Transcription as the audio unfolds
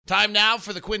Time now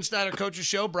for the Quinn Snyder Coaches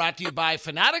Show, brought to you by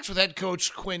Fanatics with head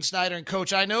coach Quinn Snyder. And,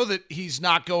 Coach, I know that he's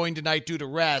not going tonight due to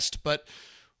rest, but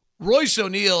Royce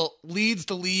O'Neal leads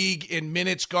the league in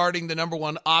minutes guarding the number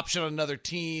one option on another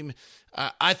team.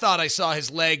 I thought I saw his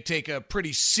leg take a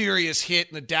pretty serious hit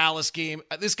in the Dallas game.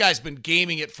 This guy's been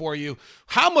gaming it for you.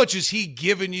 How much has he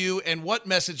given you, and what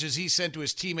message has he sent to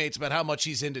his teammates about how much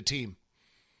he's into team?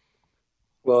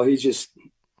 Well, he just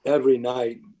every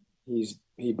night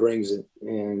he brings it,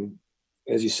 and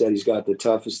as you said, he's got the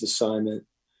toughest assignment.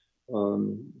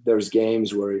 There's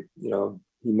games where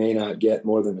he may not get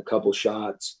more than a couple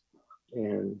shots,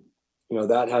 and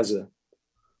that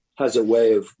has a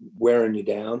way of wearing you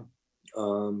down.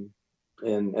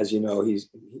 And as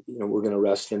we're going to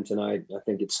rest him tonight. I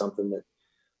think it's something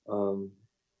that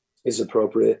is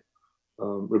appropriate,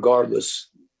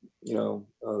 regardless,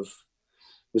 of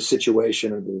the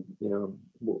situation or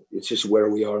it's just where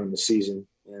we are in the season,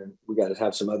 and we got to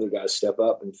have some other guys step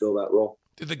up and fill that role.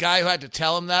 Did the guy who had to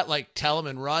tell him that, tell him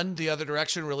and run the other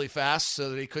direction really fast so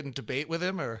that he couldn't debate with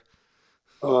him, or?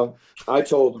 I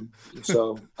told him,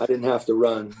 so I didn't have to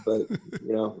run, but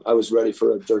I was ready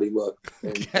for a dirty look.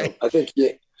 And, okay. I think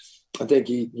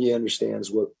he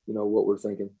understands what we're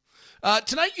thinking.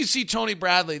 Tonight you see Tony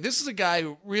Bradley. This is a guy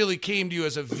who really came to you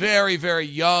as a very, very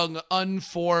young,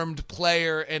 unformed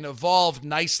player and evolved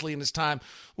nicely in his time.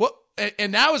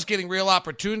 And now is getting real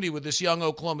opportunity with this young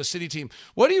Oklahoma City team.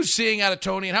 What are you seeing out of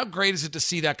Tony, and how great is it to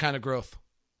see that kind of growth?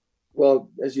 Well,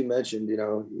 as you mentioned,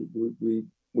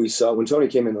 we saw when Tony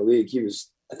came in the league, he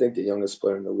was, I think, the youngest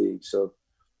player in the league. So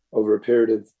over a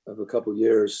period of a couple of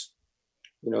years,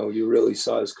 you really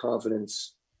saw his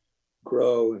confidence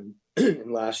grow.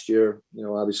 And last year,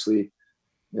 obviously,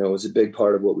 it was a big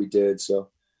part of what we did. So,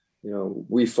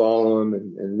 we follow him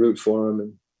and root for him.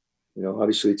 And,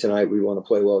 obviously tonight we want to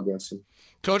play well against him.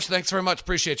 Coach, thanks very much.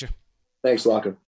 Appreciate you. Thanks, Locker.